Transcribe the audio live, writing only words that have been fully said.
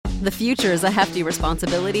The future is a hefty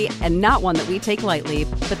responsibility and not one that we take lightly,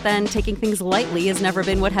 but then taking things lightly has never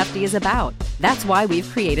been what Hefty is about. That's why we've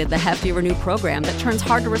created the Hefty Renew program that turns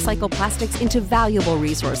hard-to-recycle plastics into valuable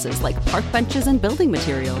resources like park benches and building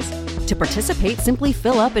materials. To participate, simply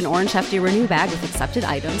fill up an orange Hefty Renew bag with accepted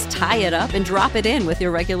items, tie it up, and drop it in with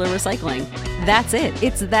your regular recycling. That's it.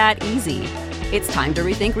 It's that easy. It's time to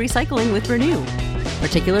rethink recycling with Renew.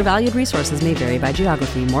 Particular valued resources may vary by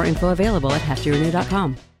geography. More info available at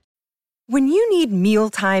heftyrenew.com. When you need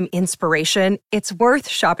mealtime inspiration, it's worth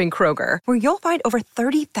shopping Kroger, where you'll find over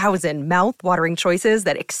 30,000 mouth-watering choices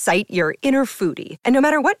that excite your inner foodie. And no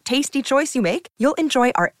matter what tasty choice you make, you'll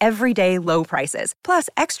enjoy our everyday low prices, plus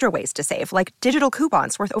extra ways to save, like digital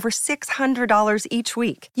coupons worth over $600 each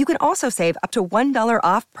week. You can also save up to $1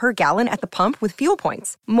 off per gallon at the pump with fuel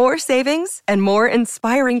points. More savings and more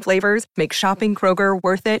inspiring flavors make shopping Kroger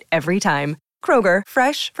worth it every time. Kroger,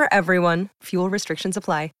 fresh for everyone. Fuel restrictions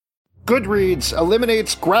apply. Goodreads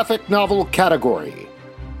eliminates graphic novel category.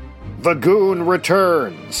 The Goon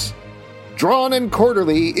returns. Drawn and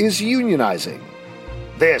Quarterly is unionizing.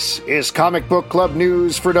 This is Comic Book Club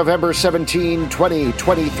news for November 17,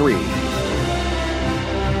 2023.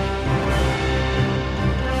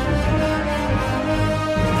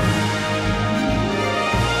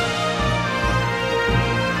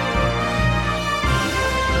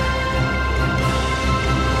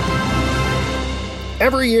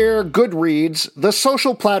 Every year, Goodreads, the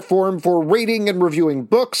social platform for rating and reviewing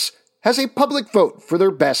books, has a public vote for their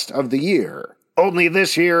best of the year. Only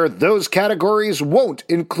this year, those categories won't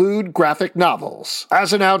include graphic novels.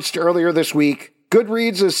 As announced earlier this week,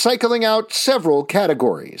 Goodreads is cycling out several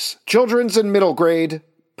categories: children's and middle grade,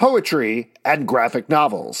 poetry, and graphic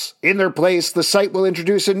novels. In their place, the site will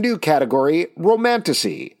introduce a new category,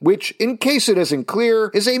 romantasy, which, in case it isn't clear,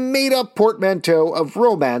 is a made-up portmanteau of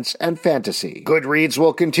romance and fantasy. Goodreads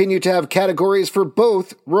will continue to have categories for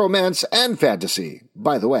both romance and fantasy.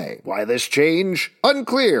 By the way, why this change?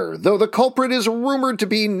 Unclear, though the culprit is rumored to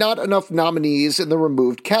be not enough nominees in the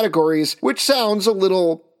removed categories, which sounds a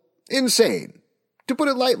little insane, to put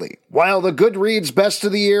it lightly. While the Goodreads Best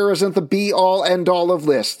of the Year isn't the be-all, end-all of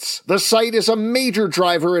lists, the site is a major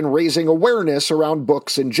driver in raising awareness around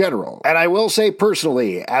books in general. And I will say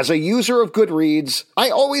personally, as a user of Goodreads, I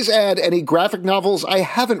always add any graphic novels I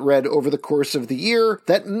haven't read over the course of the year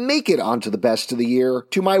that make it onto the Best of the Year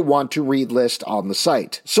to my want-to-read list on the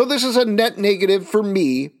site. So this is a net negative for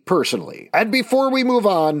me personally. And before we move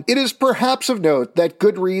on, it is perhaps of note that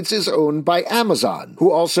Goodreads is owned by Amazon, who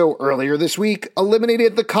also earlier this week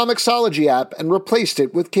eliminated the Comixology app and replaced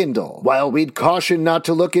it with Kindle. While we'd caution not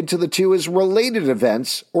to look into the two as related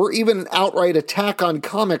events, or even an outright attack on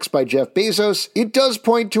comics by Jeff Bezos, it does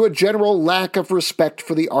point to a general lack of respect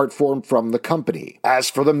for the art form from the company. As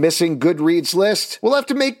for the missing Goodreads list, we'll have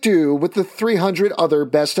to make do with the 300 other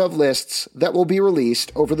best of lists that will be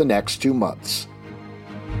released over the next 2 months.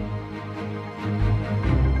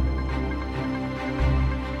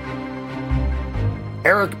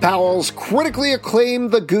 Eric Powell's critically acclaimed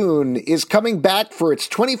The Goon is coming back for its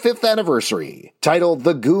 25th anniversary. Titled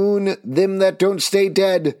The Goon, Them That Don't Stay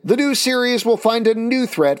Dead, the new series will find a new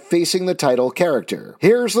threat facing the title character.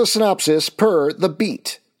 Here's the synopsis per The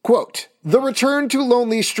Beat. Quote, "The return to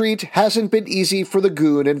Lonely Street hasn't been easy for the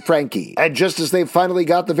Goon and Frankie. And just as they've finally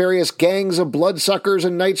got the various gangs of bloodsuckers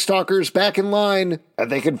and night stalkers back in line,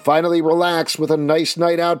 and they can finally relax with a nice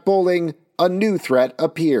night out bowling, a new threat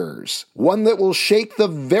appears. One that will shake the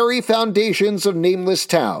very foundations of Nameless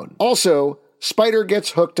Town. Also, Spider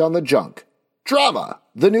gets hooked on the junk. Drama.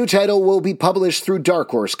 The new title will be published through Dark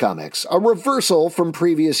Horse Comics, a reversal from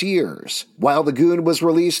previous years. While The Goon was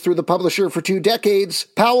released through the publisher for 2 decades,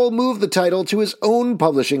 Powell moved the title to his own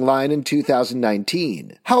publishing line in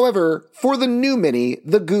 2019. However, for the new mini,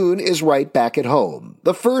 The Goon is right back at home.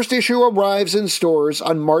 The first issue arrives in stores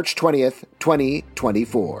on March 20th,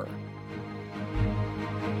 2024.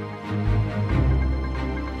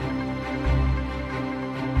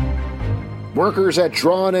 Workers at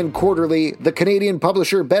Drawn and Quarterly, the Canadian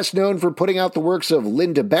publisher best known for putting out the works of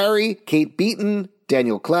Lynda Barry, Kate Beaton,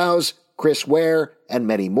 Daniel Clowes, Chris Ware, and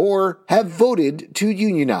many more, have voted to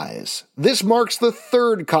unionize. This marks the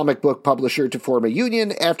 3rd comic book publisher to form a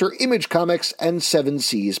union after Image Comics and 7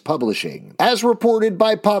 Seas Publishing. As reported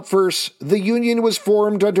by Popverse, the union was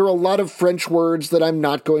formed under a lot of French words that I'm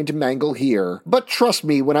not going to mangle here, but trust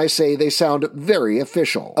me when I say they sound very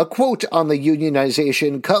official. A quote on the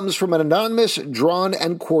unionization comes from an anonymous Drawn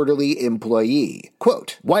and Quarterly employee.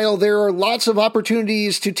 Quote, "While there are lots of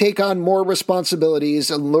opportunities to take on more responsibilities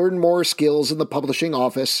and learn more skills in the publishing publishing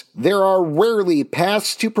office, there are rarely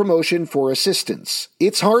paths to promotion for assistants.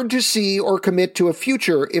 It's hard to see or commit to a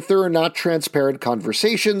future if there are not transparent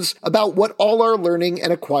conversations about what all our learning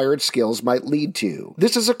and acquired skills might lead to.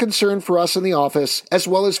 This is a concern for us in the office, as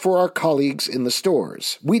well as for our colleagues in the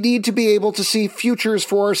stores. We need to be able to see futures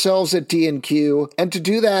for ourselves at D&Q, and to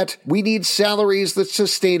do that, we need salaries that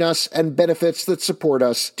sustain us and benefits that support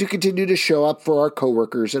us to continue to show up for our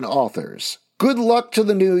coworkers and authors. Good luck to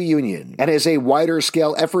the new union, and as a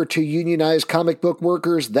wider-scale effort to unionize comic book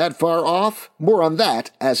workers that far off, more on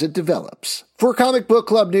that as it develops. For Comic Book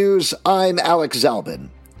Club News, I'm Alex Zalbin,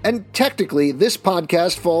 and technically this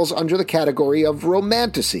podcast falls under the category of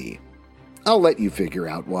romantasy. I'll let you figure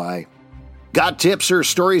out why. Got tips or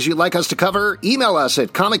stories you'd like us to cover? Email us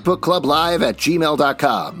at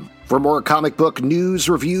comicbookclublive@gmail.com. For more comic book news,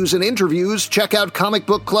 reviews, and interviews, check out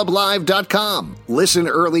comicbookclublive.com. Listen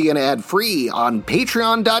early and ad-free on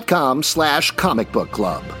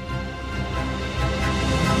patreon.com/comicbookclub.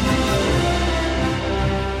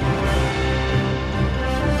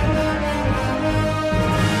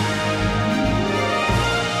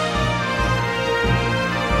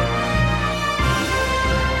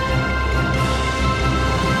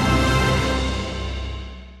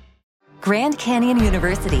 Grand Canyon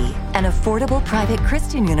University, an affordable private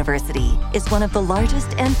Christian university, is one of the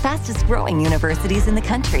largest and fastest-growing universities in the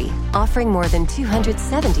country, offering more than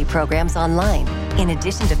 270 programs online. In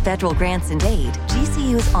addition to federal grants and aid,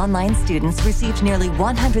 GCU's online students received nearly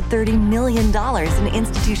 $130 million in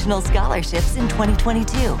institutional scholarships in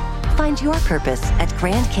 2022. Find your purpose at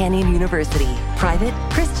Grand Canyon University. Private,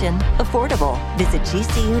 Christian, affordable. Visit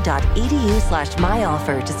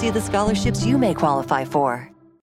gcu.edu/myoffer to see the scholarships you may qualify for.